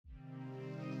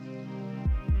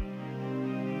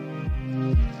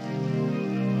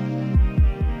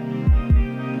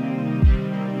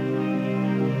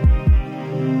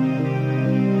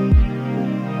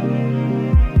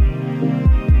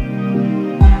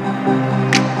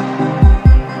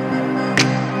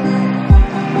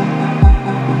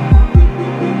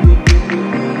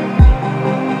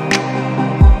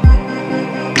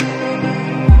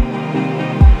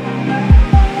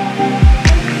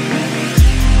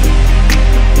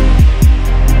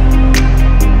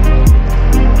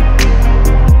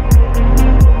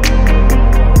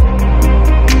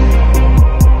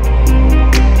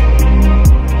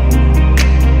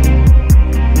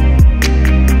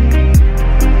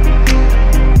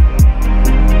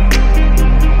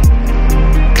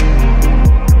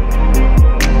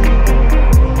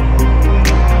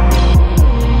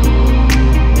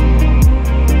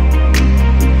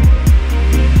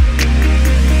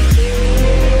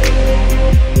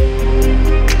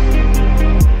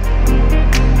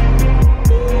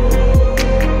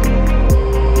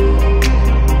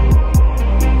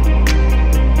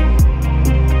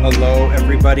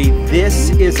everybody. This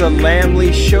is a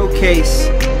Lamley showcase.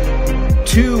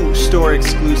 2 store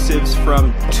exclusives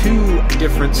from 2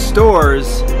 different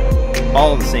stores.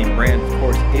 All the same brand, of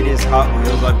course. It is Hot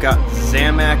Wheels. I've got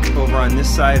Zamac over on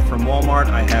this side from Walmart.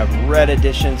 I have Red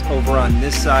Editions over on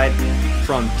this side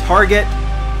from Target.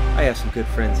 I have some good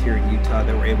friends here in Utah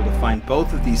that were able to find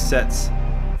both of these sets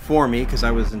for me because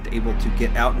I wasn't able to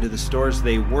get out into the stores.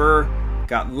 They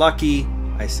got lucky.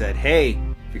 I said, hey,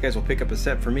 if you guys will pick up a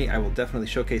set for me, I will definitely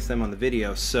showcase them on the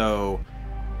video. So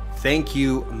thank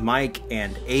you, Mike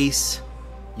and Ace,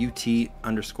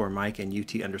 UT_Mike and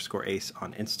UT_Ace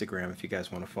on Instagram if you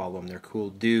guys want to follow them. They're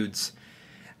cool dudes.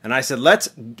 And I said, let's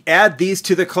add these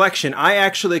to the collection. I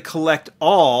actually collect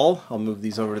all, I'll move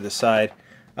these over to the side,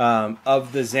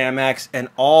 of the Zamacs and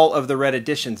all of the Red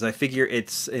Editions. I figure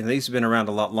these have been around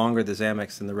a lot longer, the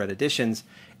Zamacs and the Red Editions,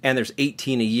 and there's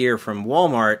 18 a year from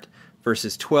Walmart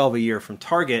versus 12 a year from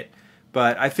Target.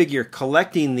 But I figure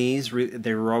collecting these,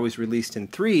 they were always released in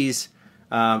 3s,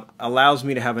 allows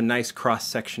me to have a nice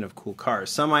cross-section of cool cars.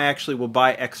 Some I actually will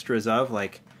buy extras of,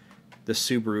 like the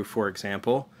Subaru, for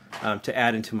example, to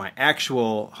add into my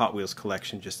actual Hot Wheels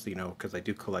collection, just, because I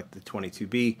do collect the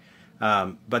 22B.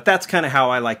 But that's kind of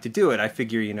how I like to do it. I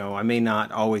figure, I may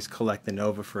not always collect the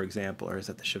Nova, for example, or is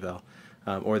that the Chevelle,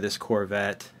 or this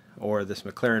Corvette, or this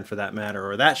McLaren for that matter,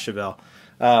 or that Chevelle.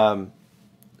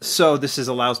 So this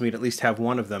allows me to at least have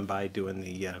one of them by doing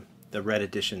the Red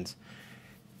Editions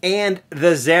and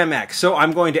the Zamacs. So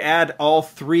I'm going to add all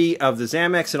 3 of the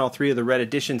Zamacs and all 3 of the Red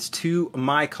Editions to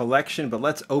my collection, but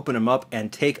let's open them up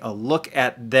and take a look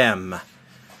at them.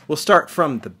 We'll start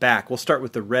from the back. We'll start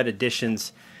with the Red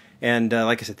Editions. And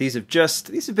like I said, these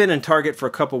have been in Target for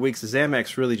a couple weeks. The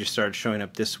Zamacs really just started showing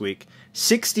up this week.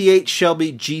 68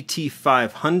 Shelby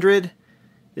GT500.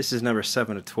 This is number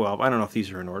 7 of 12. I don't know if these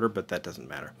are in order, but that doesn't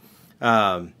matter.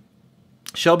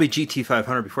 Shelby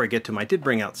GT500, before I get to them, I did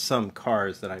bring out some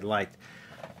cars that I liked.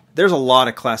 There's a lot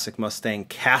of classic Mustang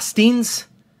castings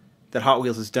that Hot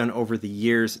Wheels has done over the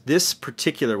years. This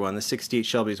particular one, the 68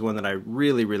 Shelby, is one that I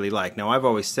really, really like. Now, I've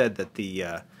always said that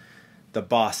the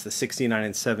Boss, the 69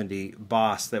 and 70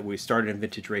 Boss that we started in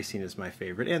vintage racing is my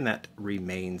favorite, and that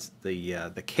remains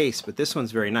the case. But this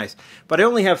one's very nice. But I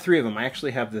only have 3 of them. I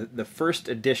actually have the first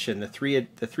edition, the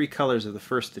three colors of the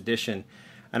first edition,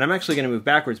 and I'm actually going to move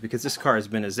backwards because this car has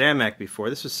been a Zamac before.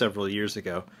 This was several years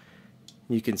ago.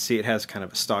 You can see it has kind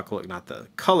of a stock look, not the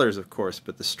colors, of course,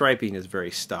 but the striping is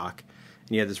very stock.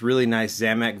 And you have this really nice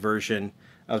Zamac version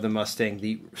of the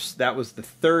Mustang. That was the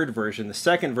 3rd version. The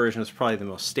 2nd version was probably the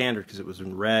most standard because it was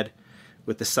in red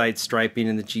with the side striping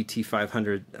and the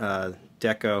GT500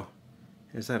 deco.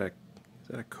 Is that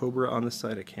a Cobra on the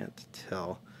side? I can't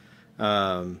tell.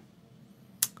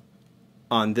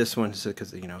 On this one,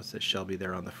 because it says Shelby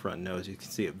there on the front nose, you can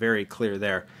see it very clear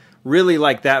there. Really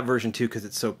like that version too because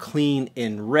it's so clean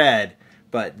in red.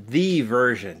 But the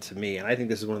version to me, and I think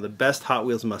this is one of the best Hot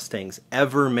Wheels Mustangs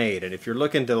ever made. And if you're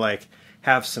looking to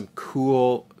have some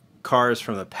cool cars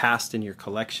from the past in your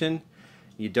collection,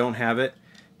 you don't have it,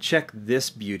 check this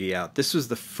beauty out. This was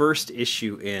the first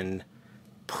issue in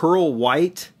pearl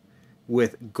white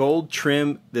with gold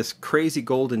trim, this crazy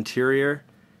gold interior,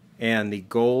 and the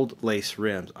gold lace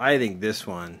rims. I think this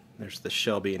one, there's the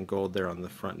Shelby in gold there on the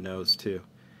front nose too.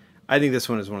 I think this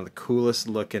one is one of the coolest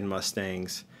looking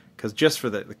Mustangs because just for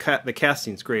the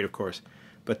casting's great, of course,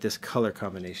 but this color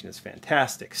combination is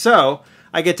fantastic. So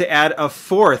I get to add a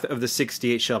 4th of the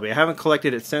 68 Shelby. I haven't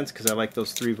collected it since because I like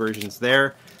those 3 versions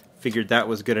there. Figured that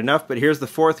was good enough, but here's the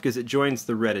 4th because it joins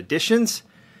the Red Editions.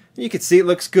 You can see it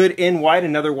looks good in white.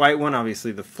 Another white one,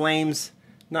 obviously the flames.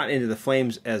 Not into the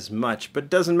flames as much, but it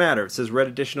doesn't matter. It says Red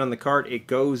Edition on the card. It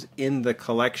goes in the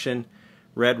collection.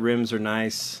 Red rims are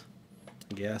nice.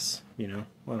 I guess,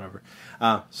 whatever.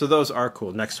 So those are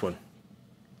cool. Next one.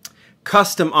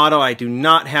 Custom Auto. I do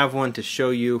not have one to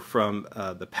show you from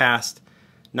the past.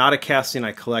 Not a casting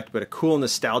I collect, but a cool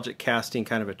nostalgic casting,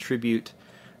 kind of a tribute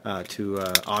to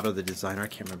Otto the designer. I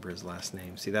can't remember his last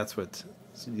name. See, that's what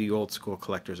the old school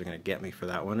collectors are going to get me for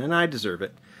that one, and I deserve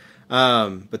it.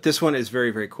 But this one is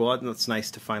very, very cool. And it's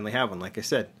nice to finally have one. Like I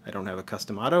said, I don't have a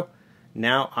Custom Auto.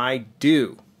 Now I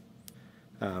do.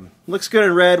 Looks good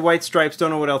in red, white stripes.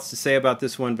 Don't know what else to say about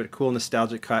this one, but cool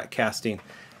nostalgic casting.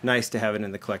 Nice to have it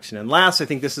in the collection. And last, I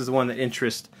think this is the one that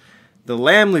interests the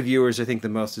Lamley viewers, I think, the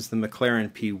most, is the McLaren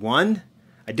P1.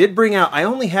 I did bring out, I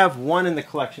only have 1 in the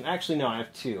collection. Actually, no, I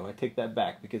have 2. I take that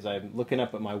back because I'm looking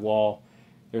up at my wall.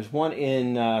 There's one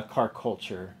in Car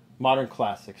Culture. Modern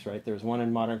Classics, right? There's one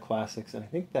in Modern Classics, and I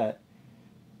think that,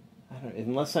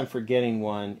 unless I'm forgetting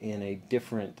one in a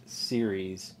different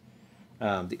series,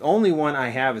 the only one I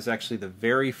have is actually the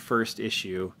very first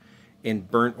issue in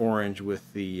burnt orange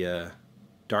with the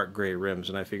dark gray rims,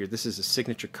 and I figured this is a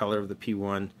signature color of the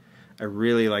P1. I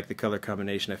really like the color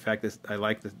combination. In fact, I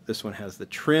like that this one has the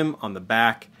trim on the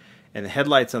back and the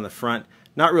headlights on the front.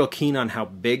 Not real keen on how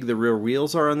big the rear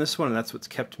wheels are on this one, and that's what's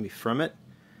kept me from it.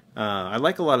 I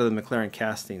like a lot of the McLaren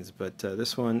castings, but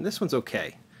this one's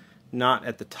okay. Not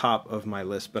at the top of my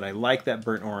list, but I like that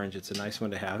burnt orange. It's a nice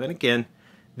one to have. And again,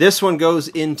 this one goes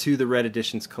into the Red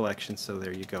Editions collection, so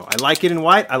there you go. I like it in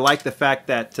white. I like the fact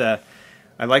that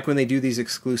I like when they do these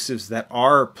exclusives that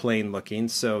are plain looking.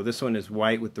 So this one is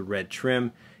white with the red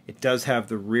trim. It does have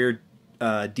the rear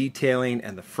detailing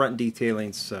and the front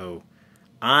detailing, so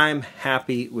I'm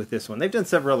happy with this one. They've done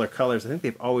several other colors. I think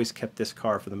they've always kept this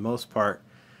car, for the most part,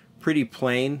 pretty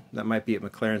plain. That might be at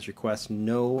McLaren's request.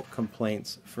 No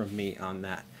complaints from me on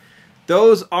that.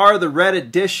 Those are the Red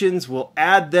Editions. We'll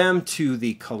add them to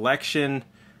the collection.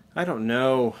 I don't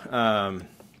know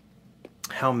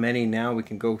how many now. We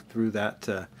can go through that.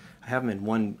 I have them in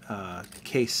one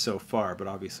case so far, but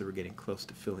obviously we're getting close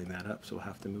to filling that up, so we'll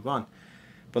have to move on.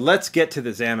 But let's get to the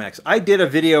Zamacs. I did a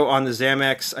video on the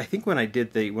Zamacs, I think when I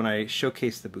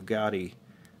showcased the Bugatti,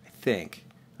 I think,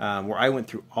 where I went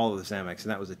through all of the Zamacs,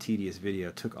 and that was a tedious video.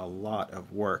 It took a lot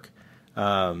of work. So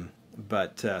I'm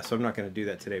not going to do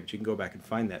that today, but you can go back and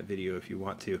find that video if you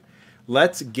want to.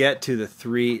 Let's get to the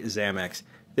 3 Zamacs.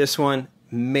 This one,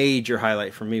 major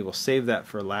highlight for me. We'll save that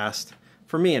for last,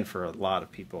 for me and for a lot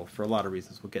of people, for a lot of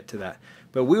reasons. We'll get to that.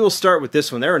 But we will start with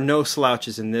this one. There are no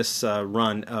slouches in this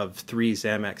run of 3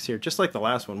 Zamacs here, just like the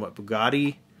last one. What, Bugatti?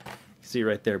 You can see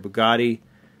right there, Bugatti.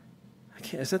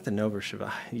 Is that the Nova or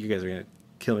Chevelle? You guys are going to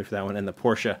kill me for that one. And the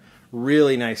Porsche.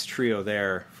 Really nice trio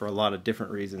there for a lot of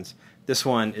different reasons. This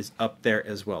one is up there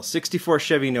as well. 64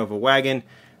 Chevy Nova wagon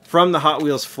from the Hot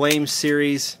Wheels Flame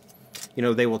series. You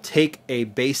know, they will take a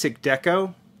basic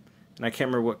deco, and I can't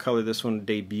remember what color this one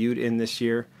debuted in this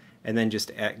year, and then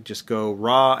just go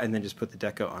raw and then just put the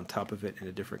deco on top of it in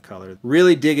a different color.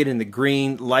 Really dig it in the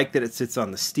green. Like that it sits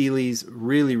on the Steelies.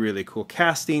 Really, really cool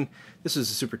casting. This was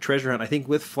a Super Treasure Hunt, I think,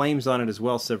 with flames on it as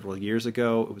well several years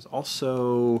ago. It was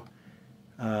also,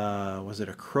 was it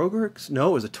a Kroger? No,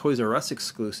 it was a Toys R Us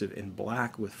exclusive in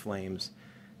black with flames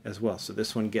as well. So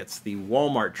this one gets the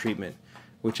Walmart treatment,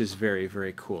 which is very,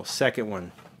 very cool. Second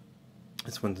one,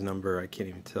 this one's number, I can't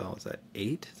even tell, is that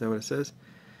 8? Is that what it says?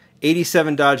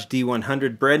 87 Dodge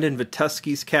D100, Brandon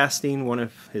Vituski's casting, one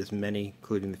of his many,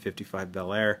 including the 55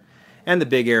 Bel Air and the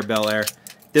Big Air Bel Air.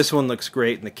 This one looks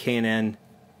great in the K&N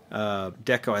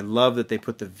deco. I love that they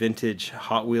put the vintage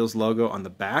Hot Wheels logo on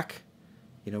the back,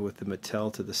 you know, with the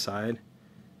Mattel to the side.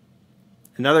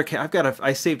 Another,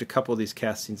 I saved a couple of these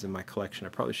castings in my collection. I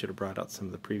probably should have brought out some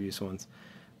of the previous ones,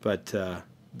 but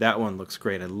that one looks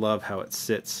great. I love how it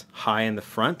sits high in the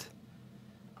front.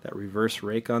 That reverse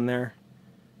rake on there.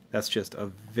 That's just a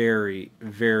very,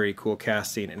 very cool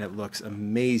casting, and it looks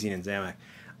amazing in Zamac.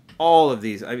 All of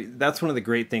these, I mean, that's one of the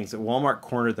great things that Walmart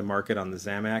cornered the market on the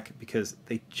Zamac, because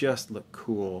they just look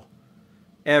cool.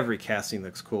 Every casting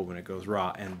looks cool when it goes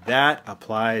raw, and that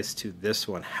applies to this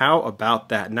one. How about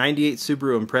that? 98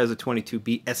 Subaru Impreza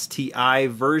 22B STI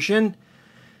version.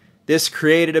 This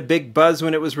created a big buzz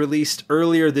when it was released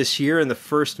earlier this year in the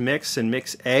first mix, in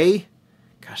Mix A.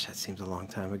 Gosh, that seems a long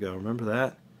time ago. Remember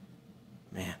that?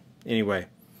 Man. Anyway,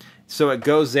 so it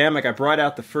goes Zamac. I brought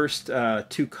out the first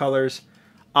 2 colors.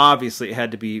 Obviously, it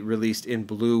had to be released in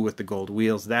blue with the gold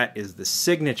wheels. That is the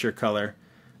signature color,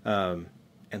 and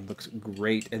looks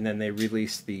great. And then they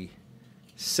released the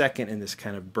second in this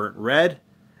kind of burnt red.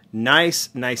 Nice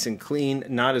and clean.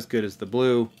 Not as good as the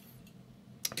blue,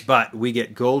 but we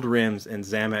get gold rims and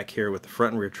Zamac here with the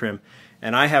front and rear trim.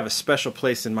 And I have a special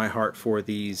place in my heart for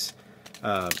these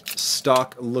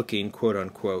stock-looking,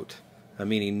 quote-unquote,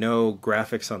 meaning no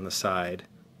graphics on the side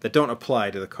that don't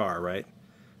apply to the car, right?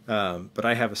 But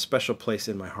I have a special place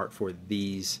in my heart for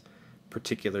these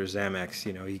particular Zamacs.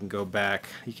 You know, you can go back,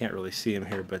 you can't really see them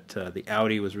here, but the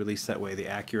Audi was released that way, the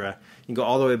Acura. You can go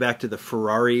all the way back to the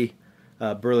Ferrari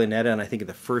Berlinetta, and I think in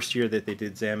the first year that they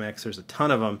did Zamacs, there's a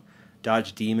ton of them,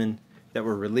 Dodge Demon, that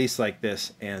were released like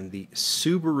this, and the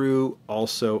Subaru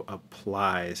also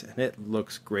applies, and it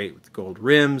looks great with gold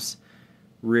rims,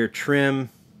 rear trim.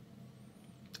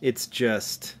 It's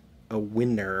just a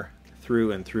winner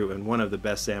through and through, and one of the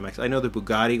best Zamacs. I know the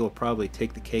Bugatti will probably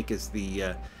take the cake as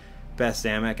the best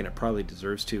Zamac, and it probably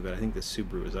deserves to, but I think the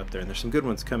Subaru is up there, and there's some good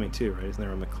ones coming too, right? Isn't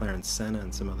there a McLaren Senna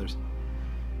and some others?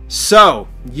 So,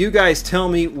 you guys tell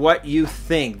me what you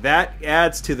think. That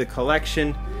adds to the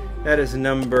collection. That is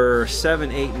number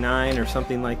 7, 8, 9 or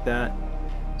something like that.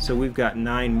 So we've got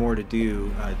 9 more to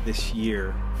do this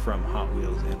year from Hot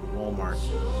Wheels and Walmart.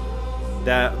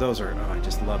 those are, oh, I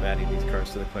just love adding these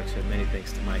cars to the collection. Many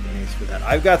thanks to Mike and Ace for that.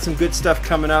 I've got some good stuff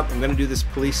coming up. I'm going to do this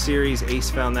police series. Ace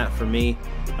found that for me.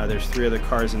 There's 3 other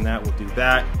cars in that. We'll do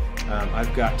that.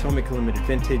 I've got Tomica Limited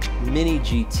Vintage Mini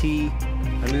GT.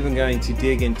 I'm even going to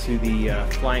dig into the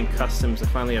Flying Customs. I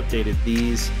finally updated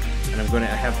these, and I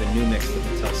have the new mix that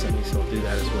Mattel sent me, so I'll do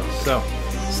that as well. So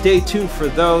stay tuned for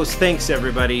those. Thanks,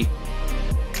 everybody.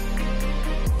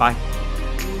 Bye.